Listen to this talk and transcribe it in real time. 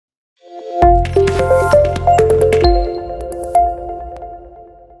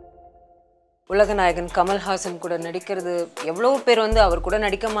உலக நாயகன் கமல்ஹாசன் கூட நடிக்கிறது எவ்வளவு பேர் வந்து அவர் கூட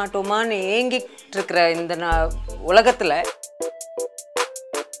நடிக்க மாட்டோமான்னு ஏங்கிட்டு இருக்கிற இந்த உலகத்துல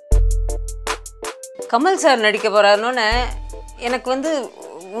கமல் சார் நடிக்க போறாருன்னு எனக்கு வந்து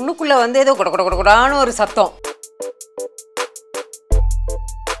உள்ளுக்குள்ள வந்து ஏதோ கொடான ஒரு சத்தம்.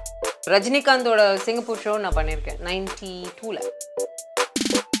 ரஜினிகாந்தோட சிங்கப்பூர் ஷோ நான் பண்ணியிருக்கேன் 92ல.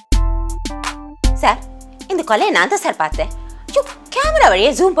 சார் இந்த கொலையை நான் தான் சார் பார்த்தேன். ஐயோ கேமரா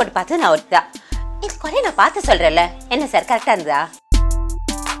வழியே ஜூம் போட்டு பார்த்து நான் ஒருத்தா இந்த கொலையை நான் பார்த்து சொல்றேன்ல. என்ன சார் கரெக்டா இருந்தா?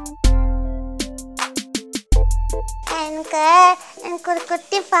 எனக்கு ஒரு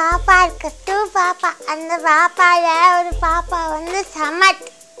குட்டி பாப்பா இருக்கு, 2 பாப்பா. அந்த பாப்பால ஒரு பாப்பா வந்து சமட்,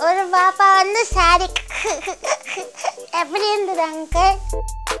 ஒரு பாப்பா வந்து சாரி. எப்படி இருந்தது அங்கிள்?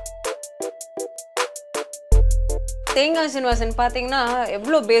 தேங்காய் சீனிவாசன் பார்த்தீங்கன்னா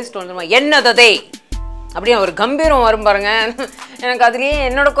எவ்வளோ பேஸ்ட் வந்துருமா என்னதே அப்படியே ஒரு கம்பீரம் வரும் பாருங்க. எனக்கு அதுலேயே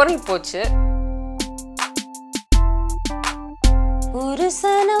என்னோட குரல் போச்சு. ஒரு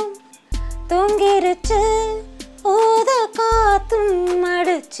சனம் தொங்கிருச்சு, ஊத காத்தும்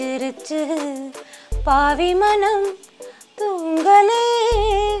அடிச்சிருச்சு, பாவி மனம் தூங்கலே,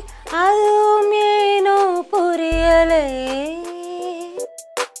 அதுவும் ஏனோ புரியலே.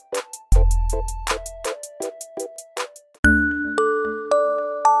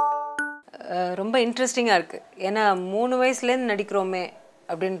 ரொம்ப இன்ட்ரெஸ்டிங்காக இருக்குது. ஏன்னா 3 வயசுலேருந்து நடிக்கிறோமே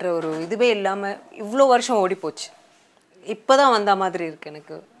அப்படின்ற ஒரு இதுவே இல்லாமல் இவ்வளோ வருஷம் ஓடி போச்சு. இப்போ தான் வந்த மாதிரி இருக்குது.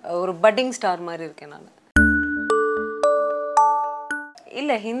 எனக்கு ஒரு பட்டிங் ஸ்டார் மாதிரி இருக்கேன் நான்.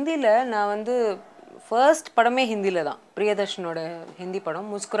 இல்லை ஹிந்தியில் நான் வந்து ஃபர்ஸ்ட் படமே ஹிந்தியில் தான். பிரியதர்ஷனோட ஹிந்தி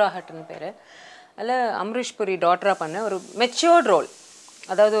படம் முஸ்குராஹட்னு பேர். அதில் அம்ரீஷ் புரி டாட்டராக பண்ண ஒரு மெச்சூர்ட் ரோல்.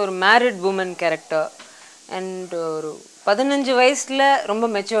 அதாவது ஒரு மேரிட் உமன் கேரக்டர். அண்ட் ஒரு 15 வயசில் ரொம்ப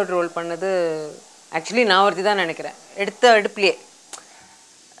மெச்சூர்ட் ரோல் பண்ணது ஆக்சுவலி நான் ஒருத்தி தான் நினைக்கிறேன், எடுத்த அடுப்புலையே.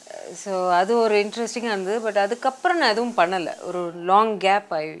 ஸோ அது ஒரு இன்ட்ரெஸ்டிங்காக இருந்தது. பட் அதுக்கப்புறம் நான் எதுவும் பண்ணலை. ஒரு லாங்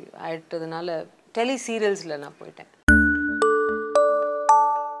கேப் ஆயிட்டதுனால டெலி சீரியல்ஸில் நான் போயிட்டேன்.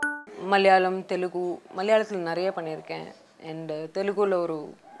 மலையாளம், தெலுங்கு. மலையாளத்தில் நிறைய பண்ணியிருக்கேன். அண்டு தெலுங்குல ஒரு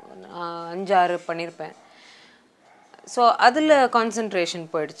 5-6 பண்ணியிருப்பேன். ஸோ அதில் கான்சன்ட்ரேஷன்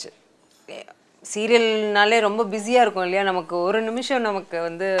போயிடுச்சு. சீரியல்னாலே ரொம்ப பிஸியாக இருக்கும் இல்லையா, நமக்கு ஒரு நிமிஷம் நமக்கு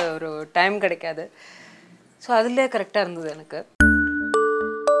வந்து ஒரு டைம் கிடைக்காது. ஸோ அதில் கரெக்டாக இருந்தது எனக்கு.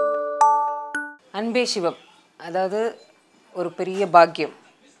 அன்பே சிவம் அதாவது ஒரு பெரிய பாக்கியம்.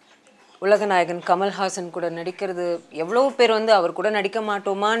 உலக நாயகன் கமல்ஹாசன் கூட நடிக்கிறது எவ்வளோ பேர் வந்து அவர் கூட நடிக்க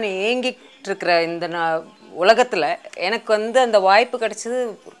மாட்டோமான்னு ஏங்கிட்டு இருக்கிற இந்த உலகத்தில் எனக்கு வந்து அந்த வாய்ப்பு கிடைச்சது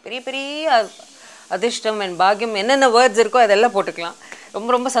பெரிய பெரிய அதிர்ஷ்டம் அண்ட் பாக்கியம். என்னென்ன வேர்ட்ஸ் இருக்கோ அதெல்லாம் போட்டுக்கலாம். ரொம்ப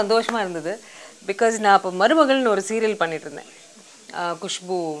ரொம்ப சந்தோஷமாக இருந்தது. பிகாஸ் நான் அப்போ மருமகள்னு ஒரு சீரியல் பண்ணிகிட்டு இருந்தேன்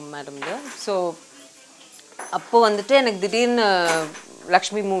குஷ்பு மேடம்ல. ஸோ அப்போது வந்துட்டு எனக்கு திடீர்னு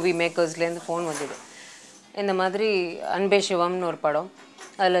லக்ஷ்மி மூவி மேக்கர்ஸ்லேருந்து ஃபோன் வந்தது. இந்த மாதிரி அன்பே சிவம்னு ஒரு படம்,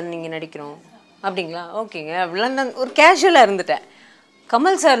 அதில் நீங்கள் நடிக்கிறோம். அப்படிங்களா, ஓகேங்க. அப்படிலாம் நான் ஒரு கேஷுவலாக இருந்துட்டேன்.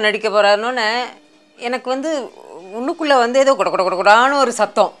 கமல் சார் நடிக்க போகிறாருன்னு எனக்கு வந்து உள்ளுக்குள்ளே வந்து ஏதோ கொடான ஒரு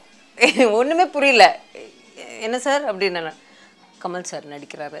சத்தம். ஒன்றுமே புரியல. என்ன சார் அப்படின்னு. கமல் சார்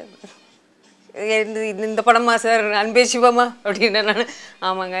நடிக்கிறாரு. இந்த படமா சார், அன்பே சிவமா அப்படின்னு. நான்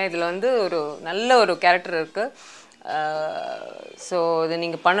ஆமாங்க, இதில் வந்து ஒரு நல்ல ஒரு கேரக்டர் இருக்குது. ஸோ இதை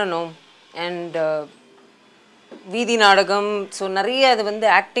நீங்கள் பண்ணணும். அண்ட் வீதி நாடகம், ஸோ நிறைய அது வந்து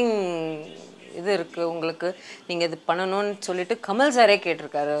ஆக்டிங் இது இருக்குது உங்களுக்கு, நீங்கள் இது பண்ணணும்னு சொல்லிட்டு கமல் சாரே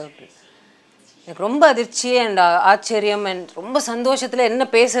கேட்டிருக்காரு. எனக்கு ரொம்ப அதிர்ச்சி அண்ட் ஆச்சரியம் அண்ட் ரொம்ப சந்தோஷத்தில் என்ன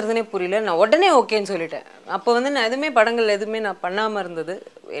பேசுறதுனே புரியல. நான் உடனே ஓகேன்னு சொல்லிட்டேன். அப்போ வந்து நான் எதுவுமே படங்கள் எதுவுமே நான் பண்ணாமல் இருந்தது.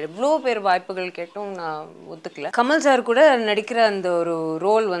 எவ்வளோ பேர் வாய்ப்புகள் கேட்டும் நான் ஒத்துக்கல. கமல் சார் கூட நடிக்கிற அந்த ஒரு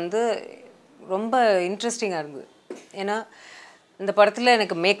ரோல் வந்து ரொம்ப இன்ட்ரெஸ்டிங்காக இருந்தது. ஏன்னா இந்த படத்தில்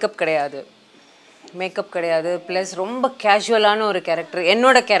எனக்கு மேக்கப் கிடையாது. ப்ளஸ் ரொம்ப கேஷுவலான ஒரு கேரக்டர்,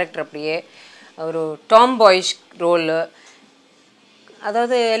 என்னோட கேரக்டர். அப்படியே ஒரு டாம் பாய்ஷ் ரோலு.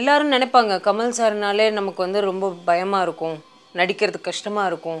 அதாவது எல்லோரும் நினைப்பாங்க கமல் சார்னாலே நமக்கு வந்து ரொம்ப பயமாக இருக்கும், நடிக்கிறது கஷ்டமாக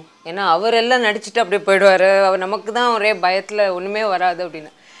இருக்கும். ஏன்னா அவர் எல்லாம் நடிச்சுட்டு அப்படியே போயிடுவார், அவர் நமக்கு தான் ஒரே பயத்தில் ஒன்றுமே வராது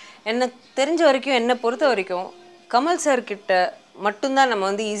அப்படின்னு. எனக்கு தெரிஞ்ச வரைக்கும், என்னை பொறுத்த வரைக்கும் கமல் சார்கிட்ட மட்டும்தான் நம்ம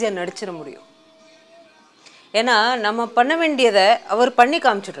வந்து ஈஸியாக நடிச்சிட முடியும். ஏன்னா நம்ம பண்ண வேண்டியதை அவர் பண்ணி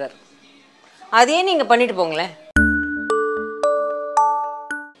காமிச்சிடுறாரு. அதையே நீங்கள் பண்ணிட்டு போங்களேன்.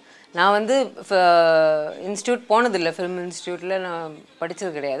 நான் வந்து இன்ஸ்டியூட் போனதில்லை, ஃபிலிம் இன்ஸ்டியூட்டில் நான்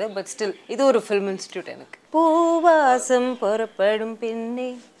படித்தது கிடையாது. பட் ஸ்டில் இது ஒரு ஃபிலிம் இன்ஸ்டியூட் எனக்கு. பூவாசம் புறப்படும் பெண்ணே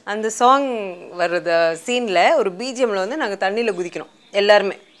அந்த சாங் வர்றது சீனில் ஒரு பிஜிஎம்மில் வந்து நாங்கள் தண்ணியில் குதிக்கிறோம்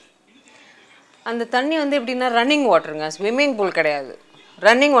எல்லாருமே. அந்த தண்ணி வந்து எப்படின்னா ரன்னிங் வாட்டருங்க, ஸ்விம்மிங் பூல் கிடையாது.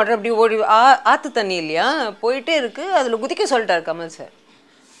 ரன்னிங் வாட்டர் அப்படி ஓடி ஆற்று தண்ணி இல்லையா, போயிட்டே இருக்குது. அதில் குதிக்க சொல்லிட்டார் கமல் சார்.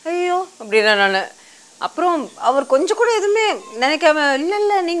 ஐயோ அப்படின்னா நான் அப்புறம் அவர் கொஞ்சம் கூட எதுவுமே நினைக்காம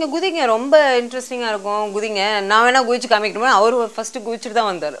இல்லை நீங்கள் குதிங்க ரொம்ப இன்ட்ரெஸ்டிங்காக இருக்கும் குதிங்க நான் வேணால் குதிச்சு காமிக்கணுமா அவர் ஃபஸ்ட்டு குதிச்சுட்டு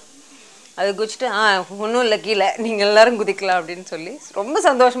தான் வந்தார் அது குதிச்சுட்டு ஒன்றும் இல்லை கீழே நீங்கள் எல்லோரும் குதிக்கலாம் அப்படின்னு சொல்லி ரொம்ப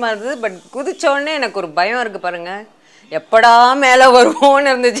சந்தோஷமாக இருந்தது பட் குதித்தோடனே எனக்கு ஒரு பயம் இருக்குது பாருங்கள் எப்படா மேலே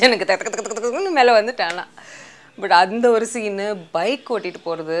வருவோன்னு இருந்துச்சு எனக்கு தக்கு மேலே வந்துட்டானா பட் அந்த ஒரு சீனு பைக் ஓட்டிகிட்டு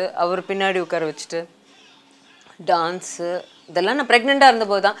போகிறது அவர் பின்னாடி உட்கார வச்சுட்டு டான்ஸு இதெல்லாம் நான் ப்ரெக்னெண்ட்டாக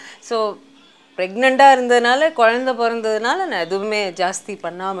இருந்தபோது தான் ஸோ ப்ரெக்னெண்ட்டாக இருந்ததுனால குழந்தை பிறந்ததுனால நான் எதுவுமே ஜாஸ்தி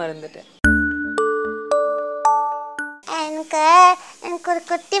பண்ணாமல் இருந்துட்டேன் எனக்கு ஒரு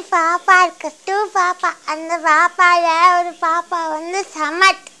குட்டி பாப்பா இருக்கு 2 பாப்பா அந்த பாப்பாவில் ஒரு பாப்பா வந்து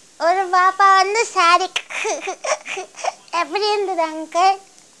சமட் ஒரு பாப்பா வந்து சாரி எப்படி இருந்தது அங்கிள்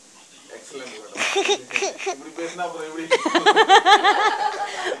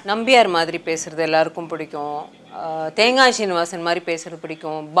நம்பியார் மாதிரி பேசுகிறது எல்லாருக்கும் பிடிக்கும் தேங்காய் சீனிவாசன் மாதிரி பேசுகிறது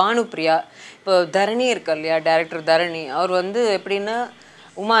பிடிக்கும் பானுப்ரியா இப்போ தரணி இருக்கா இல்லையா டைரக்டர் தரணி அவர் வந்து எப்படின்னா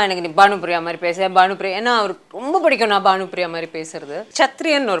உமா எனக்கு நீ பானுப்ரியா மாதிரி பேச பானுப்ரியா ஏன்னா அவருக்கு ரொம்ப பிடிக்கும் நான் பானுப்ரியா மாதிரி பேசுறது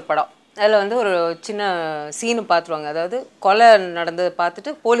சத்ரியன் ஒரு படம் அதில் வந்து ஒரு சின்ன சீனு பார்த்துருவாங்க அதாவது கொலை நடந்ததை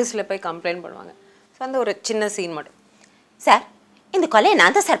பார்த்துட்டு போலீஸில் போய் கம்ப்ளைண்ட் பண்ணுவாங்க ஸோ அந்த ஒரு சின்ன சீன் மட்டும் சார் இந்த கொலையை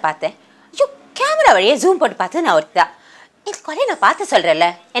நான் தான் சார் பார்த்தேன் ஐயோ கேமரா வழியே ஜூம் போட்டு பார்த்து நான் ஒருத்தா இந்த கொலையை நான் பார்த்து சொல்கிறேன்ல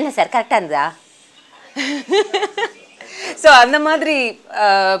என்ன சார் கரெக்டாக இருந்தா ஸோ அந்த மாதிரி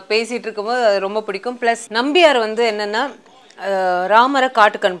பேசிகிட்டு இருக்கும்போது அது ரொம்ப பிடிக்கும் ப்ளஸ் நம்பியார் வந்து என்னென்னா ராமரை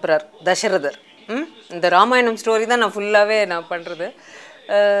காட்டுக்கு அனுப்புகிறார் தசரதர் இந்த ராமாயணம் ஸ்டோரி தான் நான் ஃபுல்லாகவே நான் பண்ணுறது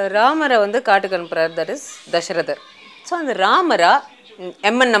ராமரை வந்து காட்டுக்கு அனுப்புகிறார் தட் இஸ் தசரதர் ஸோ அந்த ராமரா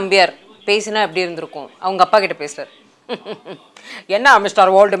எம்என் நம்பியார் பேசினா எப்படி இருந்திருக்கும் அவங்க அப்பா கிட்ட பேசுகிறார் என்ன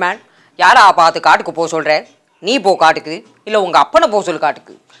மிஸ்டர் ஓல்டு மேன் யாரா பார்த்து காட்டுக்கு போக சொல்கிறேன் நீ போ காட்டுக்கு இல்லை உங்கள் அப்பனை போக சொல்லு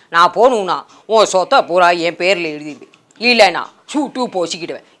காட்டுக்கு நான் போகணுன்னா உன் சொத்தை பூரா என் பேரில் எழுதிடுவேன் இல்லைண்ணா டூ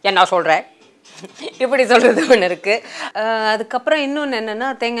போசிக்கிடுவேன் என்ன சொல்கிறேன் இப்படி சொல்கிறது ஒன்று இருக்குது அதுக்கப்புறம் இன்னொன்று என்னென்னா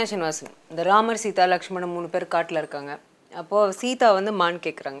தேங்காய் சீனிவாசன் இந்த ராமர் சீதா லக்ஷ்மணன் 3 பேர் காட்டில் இருக்காங்க அப்போது சீதா வந்து மான்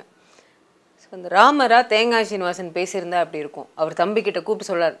கேட்குறாங்க ஸோ அந்த ராமரா தேங்காய் சீனிவாசன் பேசியிருந்தா அப்படி இருக்கும் அவர் தம்பிக்கிட்ட கூப்பிட்டு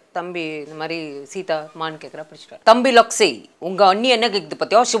சொல்கிறார் தம்பி இந்த மாதிரி சீதா மான் கேட்குறா பிடிச்சிட்டார் தம்பி லக்ஸி உங்கள் அண்ணி என்ன கேட்குது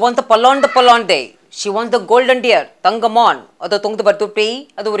பார்த்தியோ சிவந்த பல்லாண்டே சிவந்த கோல்டன் டியர் தங்க மான் அதை தொங்குது படுத்து பேய்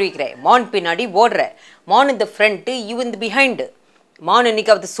அது உருவிக்கிறேன் மான் பின்னாடி ஓடுற மான் இந்த ஃப்ரண்ட்டு யூ இந்த பிஹைண்டு மான்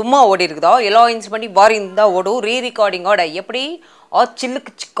இன்னைக்கு அது சும்மா ஓடி இருக்குதா எல்லா இன்ஸ் பண்ணி வாரி இருந்தால் ஓடும் ரீரெக்கார்டிங்கோட எப்படி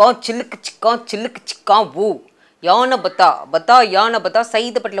சில்லுக்கு சிக்கா ஊ யானை பத்தா யானை பத்தா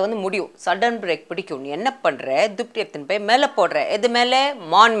சைதப்பட்டில் வந்து முடியும் சடன் பிரேக் பிடிக்கும் நீ என்ன பண்ணுற துப்டி எடுத்துன்னு போய் மேலே போடுற எது மேலே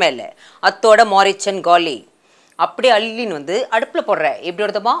மான் மேலே அத்தோட மாரிச்சன் காலி அப்படியே அள்ளின்னு வந்து அடுப்பில் போடுற இப்படி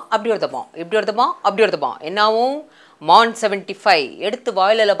ஒருத்தமா அப்படி ஒருத்தமா இப்படி ஒருத்தமா அப்படி ஒருத்தமா என்னாவும் மான் 75 எடுத்து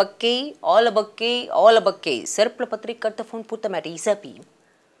வாயில பக்கே ஆல பக்கே செருப்பில் பத்திரி கட்ட ஃபோன் பூத்த மாட்டே இசப்பி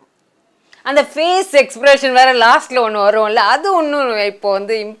அந்த ஃபேஸ் எக்ஸ்பிரஷன் வேறு லாஸ்ட்டில் ஒன்று வரும்ல அது ஒன்றும் இப்போ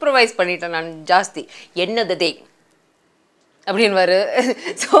வந்து இம்ப்ரவைஸ் பண்ணிட்டேன் நான் ஜாஸ்தி என்னதே அப்படின்னு வரு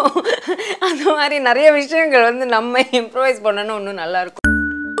ஸோ அந்த மாதிரி நிறைய விஷயங்கள் வந்து நம்ம இம்ப்ரவைஸ் பண்ணணும் இன்னும் நல்லாயிருக்கும்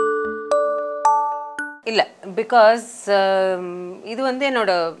இல்லை பிகாஸ் இது வந்து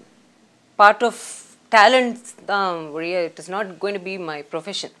என்னோட பார்ட் ஆஃப் டேலண்ட்ஸ் தான் ஒழிய it is not going to be my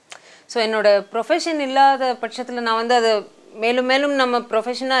profession so என்னோடய ப்ரொஃபஷன் இல்லாத பட்சத்தில் நான் வந்து அதை மேலும் மேலும் நம்ம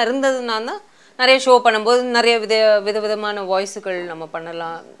ப்ரொஃபஷனாக இருந்ததுனா தான் நிறைய ஷோ பண்ணும்போது நிறைய விதவிதமான வாய்ஸுகள் நம்ம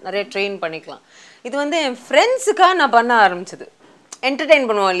பண்ணலாம் நிறைய ட்ரெயின் பண்ணிக்கலாம் இது வந்து என் ஃப்ரெண்ட்ஸுக்காக நான் பண்ண ஆரம்பிச்சது என்டர்டெயின்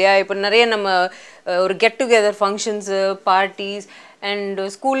பண்ணுவோம் இல்லையா இப்போ நிறைய நம்ம ஒரு get together functions parties and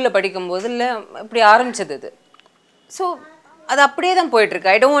ஸ்கூலில் படிக்கும்போது இல்லை இப்படி ஆரம்பிச்சது இது ஸோ அது அப்படியே தான்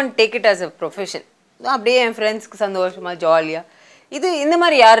போயிட்டுருக்கு I don't want take it as a profession அப்படியே என் ஃப்ரெண்ட்ஸ்க்கு சந்தோஷமாக ஜாலியாக இது இந்த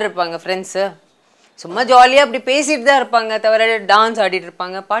மாதிரி யார் இருப்பாங்க ஃப்ரெண்ட்ஸு சும்மா ஜாலியாக அப்படி பேசிட்டு தான் இருப்பாங்க தவிர டான்ஸ் ஆடிட்டு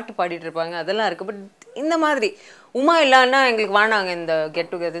இருப்பாங்க பாட்டு பாடிட்டு இருப்பாங்க அதெல்லாம் இருக்குது பட் இந்த மாதிரி உமா இல்லைன்னா எங்களுக்கு வேணாங்க இந்த கெட்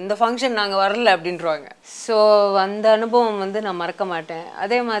டுகெதர் இந்த ஃபங்க்ஷன் நாங்கள் வரல அப்படின்ட்டுருவாங்க ஸோ அந்த அனுபவம் வந்து நான் மறக்க மாட்டேன்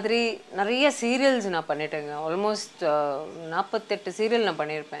அதே மாதிரி நிறைய சீரியல்ஸ் நான் பண்ணிட்டேங்க ஆல்மோஸ்ட் 48 சீரியல் நான்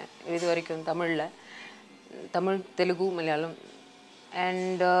பண்ணியிருப்பேன் இது வரைக்கும் தமிழ் தெலுங்கு மலையாளம்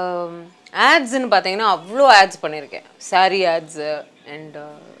அண்ட் ஆட்ஸ்ன்னு பார்த்தீங்கன்னா அவ்வளோ ஆட்ஸ் பண்ணியிருக்கேன் சாரீ ஆட்ஸு அண்ட்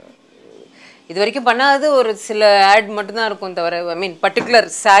இது வரைக்கும் பண்ணாதது ஒரு சில ஆட் மட்டும்தான் இருக்கும் தவிர ஐ மீன் பர்டிகுலர்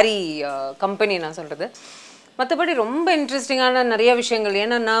சாரீ கம்பெனி நான் சொல்கிறது மற்றபடி ரொம்ப இன்ட்ரெஸ்டிங்கான நிறைய விஷயங்கள்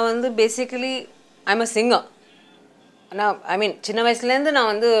ஏன்னா நான் வந்து பேசிக்கலி ஐம் அ சிங்கர் ஆனால் ஐ மீன் சின்ன வயசுலேருந்து நான்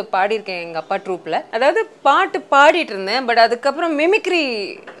வந்து பாடியிருக்கேன் எங்கள் அப்பா ட்ரூப்பில் அதாவது பாட்டு பாடிட்டு இருந்தேன் பட் அதுக்கப்புறம் மிமிக்ரி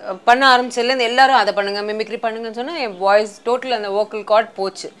பண்ண ஆரம்பிச்சதுலேருந்து எல்லாரும் அதை பண்ணுங்கள் மிமிக்ரி பண்ணுங்கன்னு சொன்னால் என் வாய்ஸ் டோட்டல் அந்த வோக்கல் கார்ட்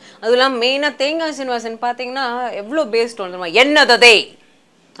போச்சு அதுவும் இல்லாமல் மெயினாக தேங்காய் சீனிவாசன் பார்த்தீங்கன்னா எவ்வளோ பேஸ்ட் வந்துடுமா என்னதே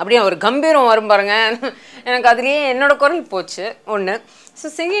அப்படியே ஒரு கம்பீரம் வரும் பாருங்க. எனக்கு அதுலேயே என்னோட குரல் போச்சு ஒன்று. ஸோ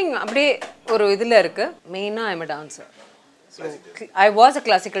சிங்கிங் அப்படியே ஒரு இதில் இருக்குது. மெயினாக I'm a dancer. So I was a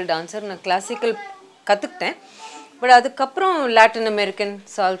classical dancer. நான் கிளாசிக்கல் கற்றுக்கிட்டேன். பட் அதுக்கப்புறம் லாட்டின் அமெரிக்கன்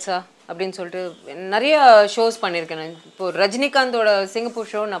சால்சா அப்படின்னு சொல்லிட்டு நிறைய ஷோஸ் பண்ணியிருக்கேன். நான் இப்போது ரஜினிகாந்தோட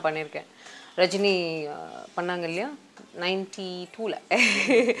சிங்கப்பூர் ஷோ நான் பண்ணியிருக்கேன். ரஜினி பண்ணாங்க இல்லையா 92ல்.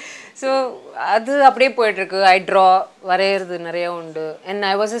 ஸோ அது அப்படியே போயிட்டுருக்கு. ஐ ட்ரா வரைகிறது நிறையா உண்டு. And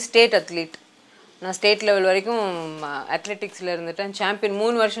I was a state athlete. நான் ஸ்டேட் லெவல் வரைக்கும் அத்லெட்டிக்ஸில் இருந்துட்டேன். சாம்பியன்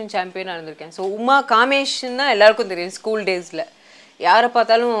 3 வருஷம் சாம்பியனாக இருந்திருக்கேன். ஸோ உமா காமேஷ்னா எல்லாருக்கும் தெரியும். ஸ்கூல் டேஸில் யாரை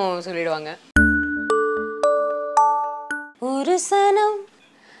பார்த்தாலும் சொல்லிடுவாங்க. ஒரு சனம்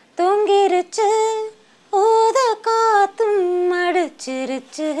தூங்கிருச்சு, ஊத காத்தும்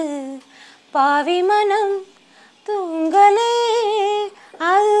அடிச்சிருச்சு, பாவி மனம் தூங்கலே